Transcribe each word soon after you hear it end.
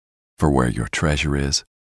For where your treasure is,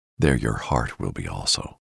 there your heart will be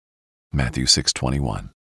also. Matthew 6:21.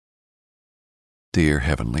 Dear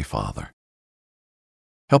Heavenly Father,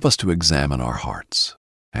 help us to examine our hearts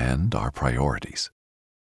and our priorities,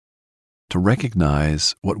 to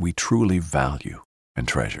recognize what we truly value and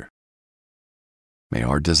treasure. May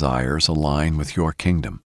our desires align with your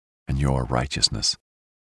kingdom and your righteousness,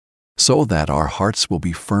 so that our hearts will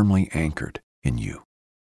be firmly anchored in you.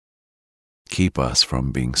 Keep us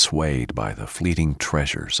from being swayed by the fleeting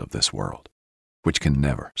treasures of this world, which can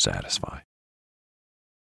never satisfy.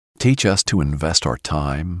 Teach us to invest our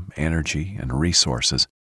time, energy, and resources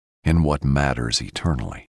in what matters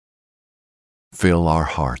eternally. Fill our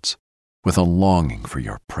hearts with a longing for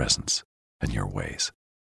your presence and your ways,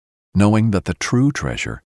 knowing that the true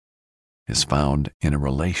treasure is found in a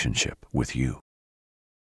relationship with you.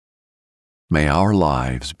 May our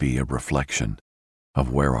lives be a reflection of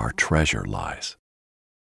where our treasure lies.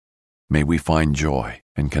 May we find joy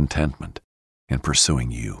and contentment in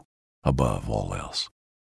pursuing you above all else.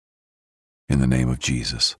 In the name of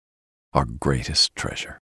Jesus, our greatest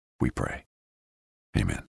treasure, we pray.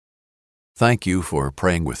 Amen. Thank you for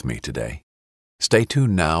praying with me today. Stay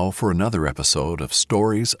tuned now for another episode of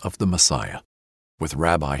Stories of the Messiah with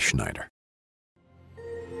Rabbi Schneider.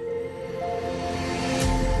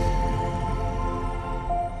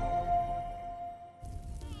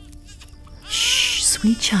 Shh,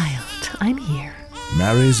 sweet child, I'm here.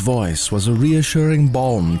 Mary's voice was a reassuring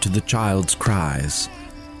balm to the child's cries.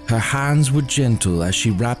 Her hands were gentle as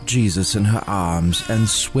she wrapped Jesus in her arms and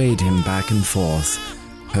swayed him back and forth.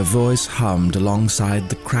 Her voice hummed alongside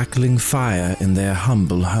the crackling fire in their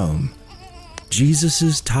humble home.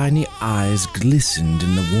 Jesus' tiny eyes glistened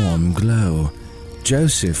in the warm glow.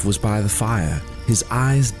 Joseph was by the fire, his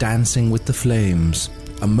eyes dancing with the flames,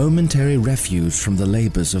 a momentary refuge from the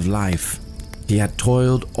labors of life. He had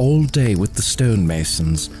toiled all day with the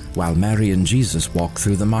stonemasons, while Mary and Jesus walked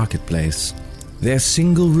through the marketplace. Their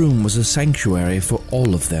single room was a sanctuary for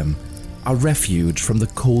all of them, a refuge from the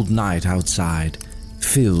cold night outside,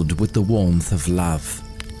 filled with the warmth of love.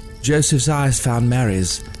 Joseph's eyes found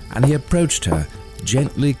Mary's, and he approached her,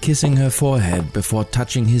 gently kissing her forehead before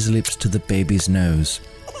touching his lips to the baby's nose.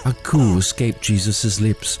 A coo escaped Jesus'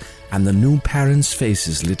 lips, and the new parents'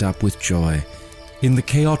 faces lit up with joy. In the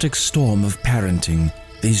chaotic storm of parenting,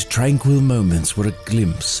 these tranquil moments were a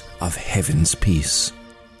glimpse of heaven's peace.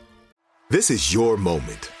 This is your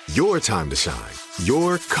moment, your time to shine,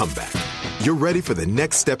 your comeback. You're ready for the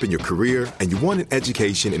next step in your career, and you want an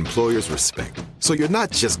education employers respect. So you're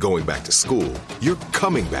not just going back to school, you're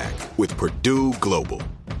coming back with Purdue Global.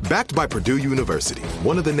 Backed by Purdue University,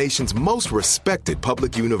 one of the nation's most respected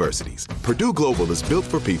public universities, Purdue Global is built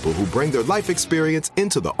for people who bring their life experience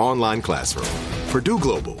into the online classroom. Purdue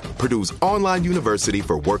Global, Purdue's online university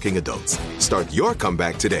for working adults. Start your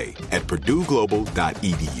comeback today at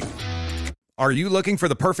purdueglobal.edu. Are you looking for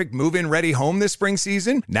the perfect move-in ready home this spring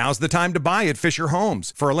season? Now's the time to buy at Fisher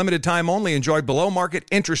Homes. For a limited time only, enjoy below-market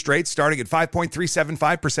interest rates starting at 5.375%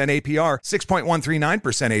 APR,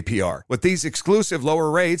 6.139% APR. With these exclusive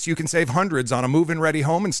lower rates, you can save hundreds on a move-in ready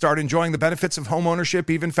home and start enjoying the benefits of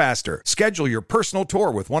homeownership even faster. Schedule your personal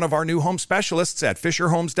tour with one of our new home specialists at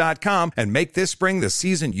FisherHomes.com and make this spring the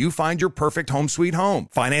season you find your perfect home sweet home.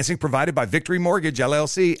 Financing provided by Victory Mortgage,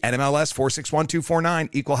 LLC, NMLS 461249,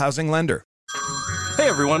 Equal Housing Lender. Hey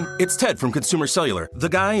everyone, it's Ted from Consumer Cellular, the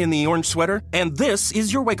guy in the orange sweater, and this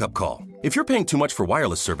is your wake-up call. If you're paying too much for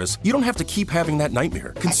wireless service, you don't have to keep having that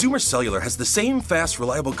nightmare. Consumer Cellular has the same fast,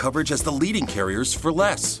 reliable coverage as the leading carriers for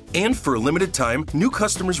less. And for a limited time, new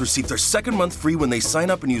customers receive their second month free when they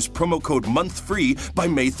sign up and use promo code MONTHFREE by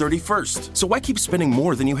May 31st. So why keep spending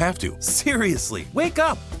more than you have to? Seriously, wake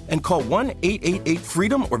up and call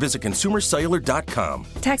 1-888-FREEDOM or visit consumercellular.com.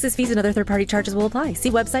 Taxes, fees, and other third-party charges will apply.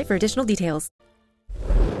 See website for additional details.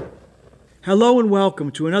 Hello and welcome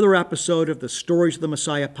to another episode of the Stories of the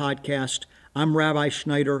Messiah podcast. I'm Rabbi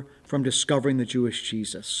Schneider from Discovering the Jewish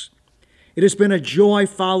Jesus. It has been a joy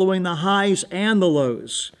following the highs and the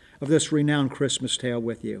lows of this renowned Christmas tale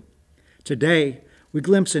with you. Today, we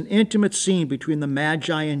glimpse an intimate scene between the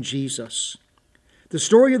Magi and Jesus. The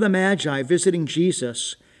story of the Magi visiting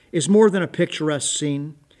Jesus is more than a picturesque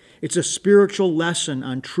scene. It's a spiritual lesson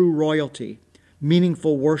on true royalty,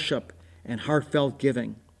 meaningful worship, and heartfelt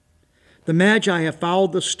giving. The Magi have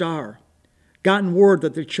followed the star, gotten word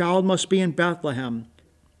that the child must be in Bethlehem,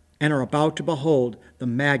 and are about to behold the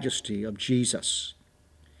majesty of Jesus.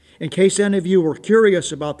 In case any of you were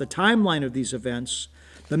curious about the timeline of these events,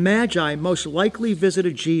 the Magi most likely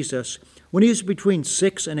visited Jesus when he was between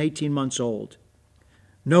 6 and 18 months old.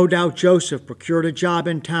 No doubt Joseph procured a job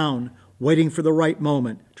in town waiting for the right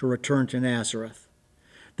moment to return to Nazareth.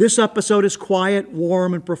 This episode is quiet,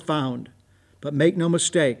 warm, and profound. But make no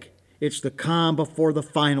mistake, it's the calm before the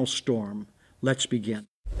final storm. Let's begin.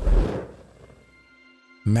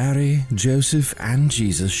 Mary, Joseph, and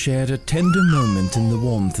Jesus shared a tender moment in the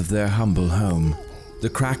warmth of their humble home, the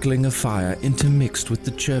crackling of fire intermixed with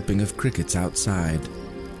the chirping of crickets outside.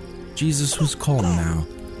 Jesus was calm now,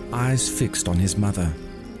 eyes fixed on his mother.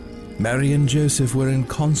 Mary and Joseph were in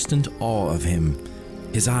constant awe of him.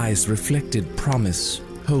 His eyes reflected promise,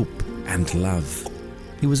 hope, and love.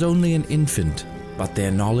 He was only an infant, but their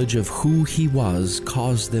knowledge of who he was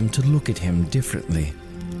caused them to look at him differently.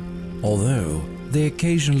 Although they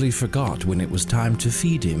occasionally forgot when it was time to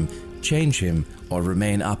feed him, change him, or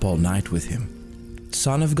remain up all night with him.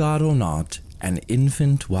 Son of God or not, an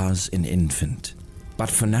infant was an infant. But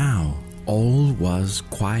for now, all was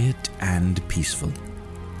quiet and peaceful.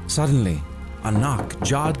 Suddenly, a knock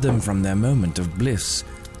jarred them from their moment of bliss.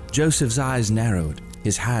 Joseph's eyes narrowed,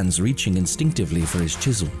 his hands reaching instinctively for his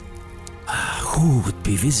chisel. Who would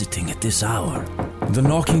be visiting at this hour? The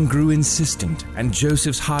knocking grew insistent, and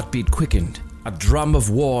Joseph's heartbeat quickened, a drum of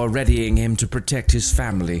war readying him to protect his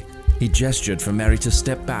family. He gestured for Mary to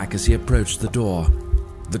step back as he approached the door,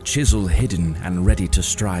 the chisel hidden and ready to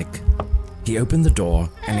strike. He opened the door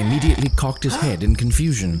and immediately cocked his head in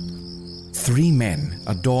confusion. 3 men,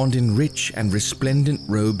 adorned in rich and resplendent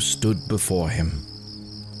robes, stood before him.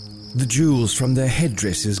 The jewels from their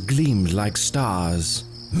headdresses gleamed like stars.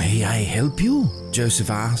 "May I help you?" Joseph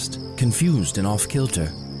asked, confused and off-kilter.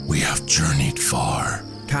 "We have journeyed far,"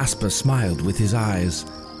 Caspar smiled with his eyes.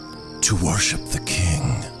 "to worship the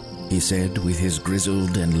King," he said with his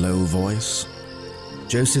grizzled and low voice.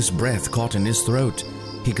 Joseph's breath caught in his throat.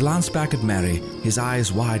 He glanced back at Mary, his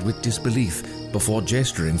eyes wide with disbelief, before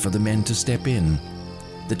gesturing for the men to step in.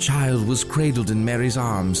 The child was cradled in Mary's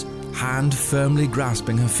arms, hand firmly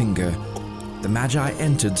grasping her finger. The Magi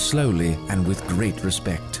entered slowly and with great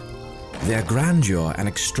respect. Their grandeur and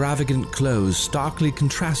extravagant clothes starkly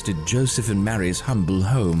contrasted Joseph and Mary's humble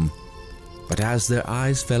home. But as their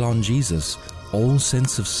eyes fell on Jesus, all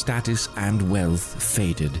sense of status and wealth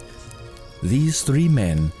faded. These 3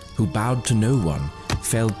 men, who bowed to no one,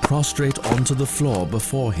 fell prostrate onto the floor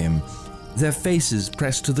before him, their faces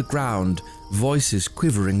pressed to the ground, voices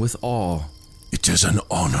quivering with awe. "It is an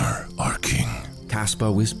honor, our King,"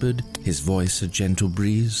 Caspar whispered, his voice a gentle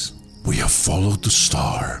breeze. "We have followed the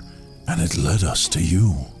star, and it led us to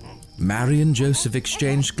you." Mary and Joseph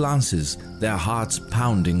exchanged glances, their hearts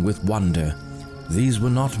pounding with wonder. These were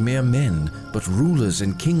not mere men, but rulers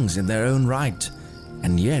and kings in their own right.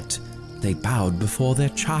 And yet, they bowed before their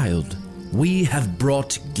child. "We have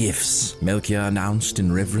brought gifts," Melchior announced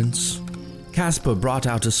in reverence. Caspar brought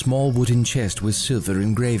out a small wooden chest with silver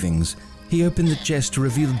engravings. He opened the chest to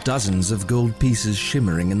reveal dozens of gold pieces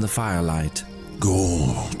shimmering in the firelight.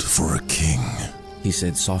 "Gold for a king," he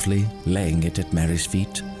said softly, laying it at Mary's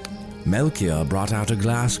feet. Melchior brought out a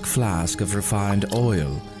glass flask of refined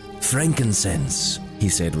oil. "Frankincense," he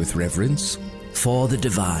said with reverence, "for the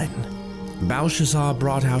divine." Belshazzar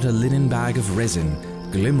brought out a linen bag of resin,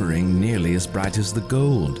 glimmering nearly as bright as the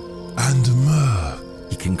gold. "And myrrh,"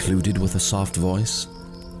 he concluded with a soft voice.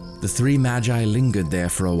 The 3 Magi lingered there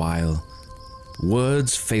for a while.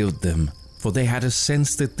 Words failed them, for they had a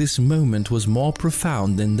sense that this moment was more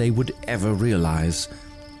profound than they would ever realize.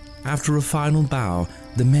 After a final bow,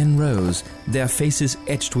 the men rose, their faces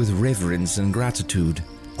etched with reverence and gratitude.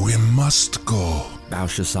 "We must go,"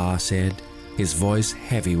 Belshazzar said, his voice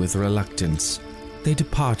heavy with reluctance. They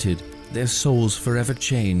departed, their souls forever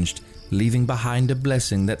changed, leaving behind a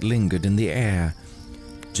blessing that lingered in the air.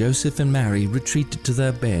 Joseph and Mary retreated to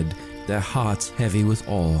their bed, their hearts heavy with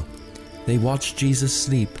awe. They watched Jesus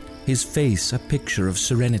sleep, his face a picture of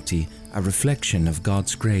serenity, a reflection of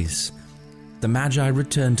God's grace. The Magi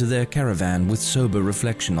returned to their caravan with sober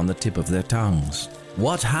reflection on the tip of their tongues.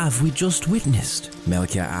 "What have we just witnessed?"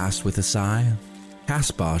 Melchior asked with a sigh.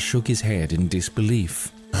 Caspar shook his head in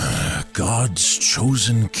disbelief. "God's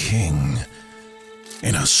chosen king,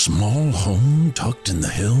 in a small home tucked in the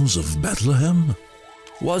hills of Bethlehem?"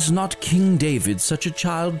 "Was not King David such a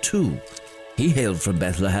child too? He hailed from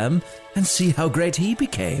Bethlehem, and see how great he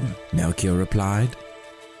became," Melchior replied.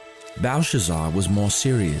 Belshazzar was more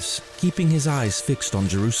serious, keeping his eyes fixed on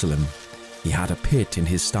Jerusalem. He had a pit in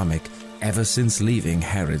his stomach ever since leaving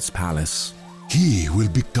Herod's palace. "He will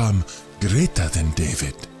become greater than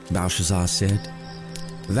David," Belshazzar said.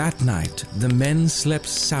 That night, the men slept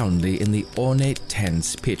soundly in the ornate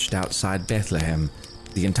tents pitched outside Bethlehem.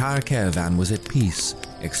 The entire caravan was at peace,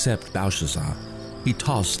 except Belshazzar. He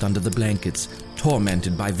tossed under the blankets,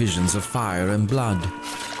 tormented by visions of fire and blood.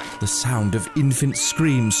 The sound of infant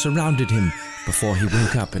screams surrounded him before he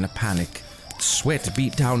woke up in a panic. Sweat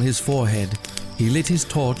beat down his forehead. He lit his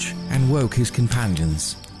torch and woke his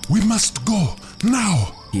companions. We must go,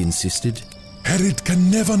 now, he insisted. Herod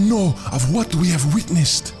can never know of what we have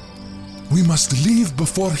witnessed. We must leave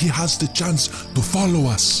before he has the chance to follow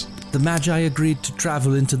us. The Magi agreed to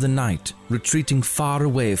travel into the night, retreating far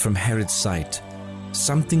away from Herod's sight.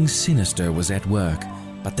 Something sinister was at work,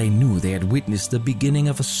 but they knew they had witnessed the beginning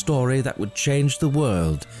of a story that would change the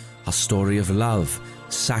world, a story of love,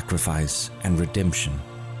 sacrifice, and redemption.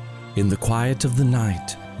 In the quiet of the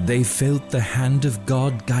night, they felt the hand of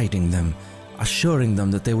God guiding them, assuring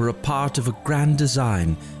them that they were a part of a grand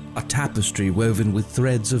design, a tapestry woven with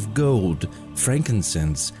threads of gold,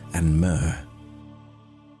 frankincense, and myrrh.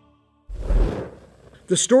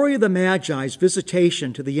 The story of the Magi's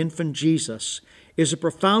visitation to the infant Jesus is a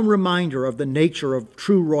profound reminder of the nature of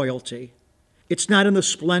true royalty. It's not in the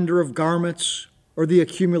splendor of garments or the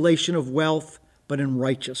accumulation of wealth, but in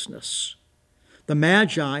righteousness. The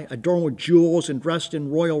Magi, adorned with jewels and dressed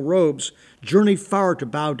in royal robes, journeyed far to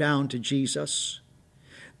bow down to Jesus.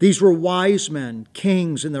 These were wise men,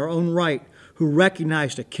 kings in their own right, who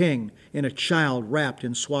recognized a king in a child wrapped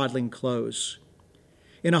in swaddling clothes.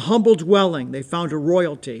 In a humble dwelling, they found a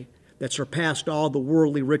royalty that surpassed all the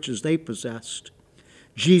worldly riches they possessed.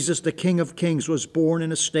 Jesus, the King of Kings, was born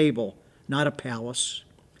in a stable, not a palace.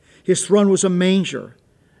 His throne was a manger,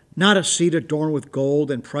 not a seat adorned with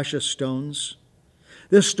gold and precious stones.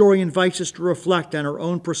 This story invites us to reflect on our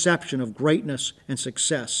own perception of greatness and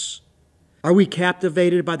success. Are we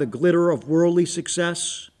captivated by the glitter of worldly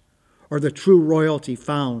success, or the true royalty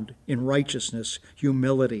found in righteousness,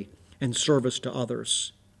 humility, and service to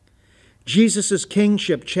others? Jesus'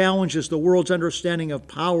 kingship challenges the world's understanding of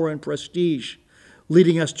power and prestige,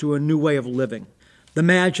 leading us to a new way of living. The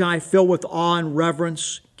Magi, filled with awe and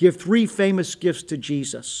reverence, give three famous gifts to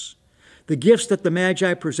Jesus. The gifts that the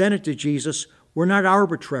Magi presented to Jesus were not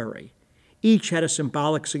arbitrary. Each had a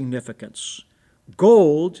symbolic significance.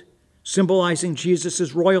 Gold, symbolizing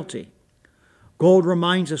Jesus' royalty. Gold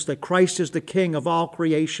reminds us that Christ is the King of all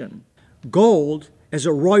creation. Gold, as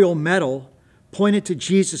a royal metal, pointed to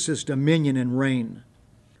Jesus' dominion and reign.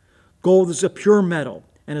 Gold is a pure metal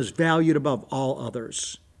and is valued above all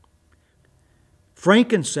others.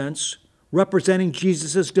 Frankincense, representing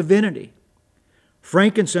Jesus' divinity.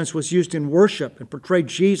 Frankincense was used in worship and portrayed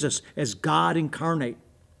Jesus as God incarnate.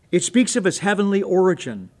 It speaks of his heavenly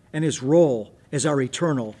origin and his role as our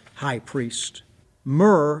eternal high priest.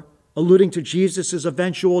 Myrrh, alluding to Jesus'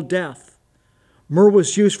 eventual death. Myrrh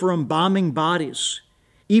was used for embalming bodies.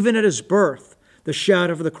 Even at his birth, the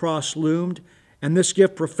shadow of the cross loomed, and this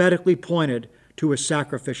gift prophetically pointed to his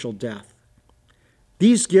sacrificial death.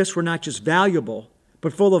 These gifts were not just valuable,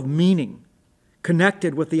 but full of meaning,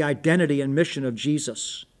 connected with the identity and mission of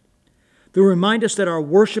Jesus. They remind us that our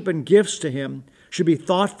worship and gifts to him should be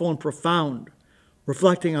thoughtful and profound,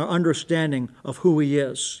 reflecting our understanding of who he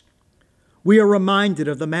is. We are reminded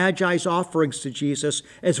of the Magi's offerings to Jesus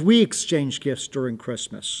as we exchange gifts during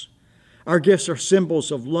Christmas. Our gifts are symbols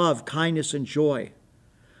of love, kindness, and joy.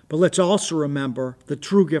 But let's also remember the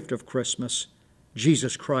true gift of Christmas,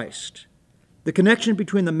 Jesus Christ. The connection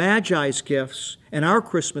between the Magi's gifts and our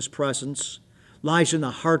Christmas presents lies in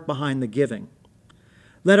the heart behind the giving.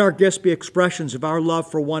 Let our gifts be expressions of our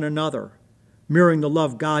love for one another, mirroring the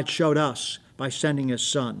love God showed us by sending his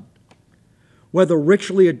Son. Whether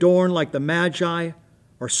richly adorned like the Magi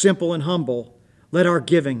or simple and humble, let our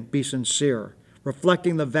giving be sincere,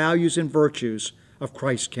 reflecting the values and virtues of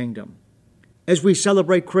Christ's kingdom. As we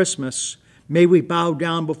celebrate Christmas, may we bow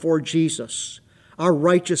down before Jesus, our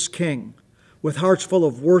righteous King, with hearts full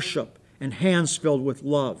of worship and hands filled with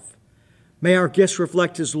love. May our gifts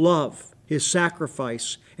reflect his love, his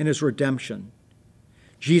sacrifice, and his redemption.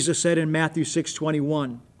 Jesus said in Matthew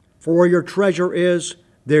 6:21, "For where your treasure is,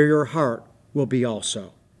 there your heart will be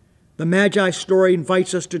also." The Magi story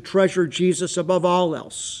invites us to treasure Jesus above all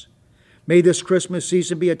else. May this Christmas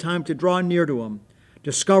season be a time to draw near to him,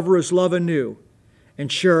 discover his love anew,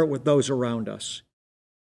 and share it with those around us.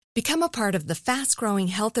 Become a part of the fast-growing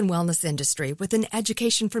health and wellness industry with an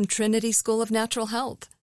education from Trinity School of Natural Health.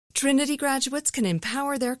 Trinity graduates can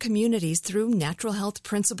empower their communities through natural health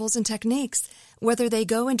principles and techniques, whether they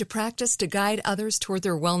go into practice to guide others toward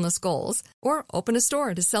their wellness goals or open a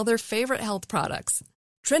store to sell their favorite health products.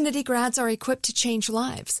 Trinity grads are equipped to change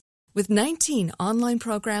lives with 19 online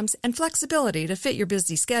programs and flexibility to fit your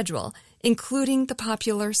busy schedule, including the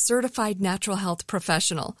popular Certified Natural Health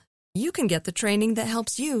Professional. You can get the training that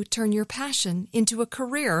helps you turn your passion into a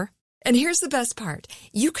career. And here's the best part.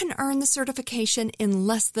 You can earn the certification in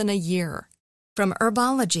less than a year. From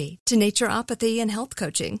herbology to naturopathy and health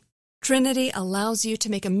coaching, Trinity allows you to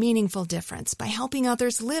make a meaningful difference by helping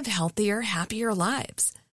others live healthier, happier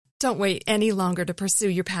lives. Don't wait any longer to pursue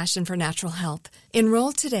your passion for natural health.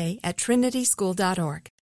 Enroll today at trinityschool.org.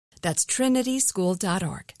 That's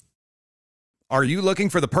trinityschool.org. Are you looking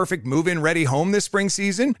for the perfect move-in ready home this spring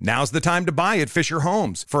season? Now's the time to buy at Fisher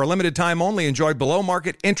Homes. For a limited time only, enjoy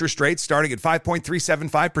below-market interest rates starting at 5.375%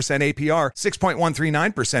 APR,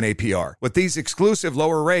 6.139% APR. With these exclusive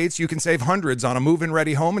lower rates, you can save hundreds on a move-in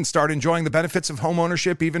ready home and start enjoying the benefits of home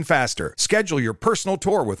ownership even faster. Schedule your personal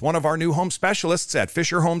tour with one of our new home specialists at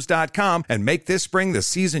FisherHomes.com and make this spring the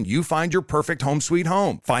season you find your perfect home sweet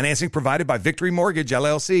home. Financing provided by Victory Mortgage,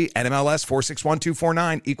 LLC, NMLS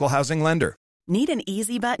 461249, Equal Housing Lender. Need an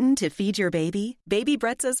easy button to feed your baby? Baby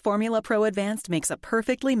Brezza's Formula Pro Advanced makes a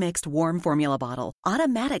perfectly mixed warm formula bottle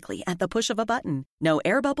automatically at the push of a button. No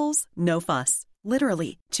air bubbles, no fuss.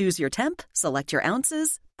 Literally, choose your temp, select your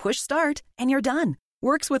ounces, push start, and you're done.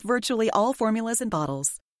 Works with virtually all formulas and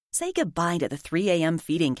bottles. Say goodbye to the 3 a.m.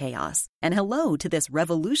 feeding chaos and hello to this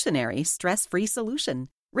revolutionary stress-free solution.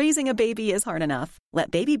 Raising a baby is hard enough.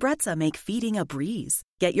 Let Baby Brezza make feeding a breeze.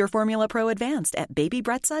 Get your Formula Pro Advanced at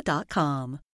babybrezza.com.